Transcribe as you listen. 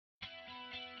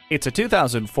It's a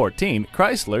 2014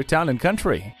 Chrysler Town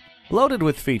Country. Loaded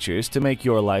with features to make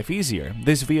your life easier,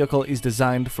 this vehicle is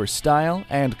designed for style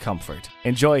and comfort.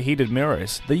 Enjoy heated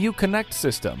mirrors, the Uconnect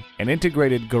system, an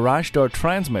integrated garage door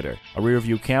transmitter, a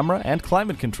rear-view camera, and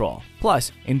climate control.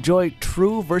 Plus, enjoy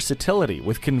true versatility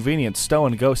with convenient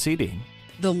stow-and-go seating.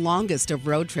 The longest of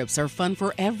road trips are fun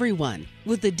for everyone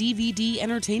with the DVD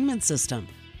entertainment system.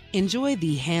 Enjoy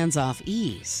the hands-off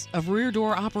ease of rear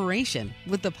door operation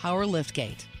with the power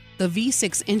liftgate. The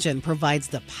V6 engine provides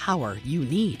the power you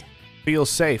need. Feel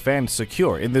safe and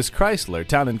secure in this Chrysler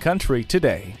Town & Country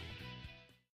today.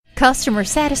 Customer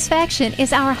satisfaction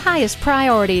is our highest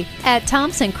priority at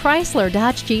Thompson Chrysler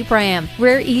Dodge Jeep Ram.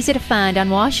 We're easy to find on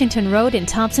Washington Road in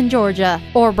Thompson, Georgia,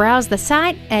 or browse the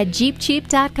site at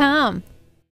jeepcheap.com.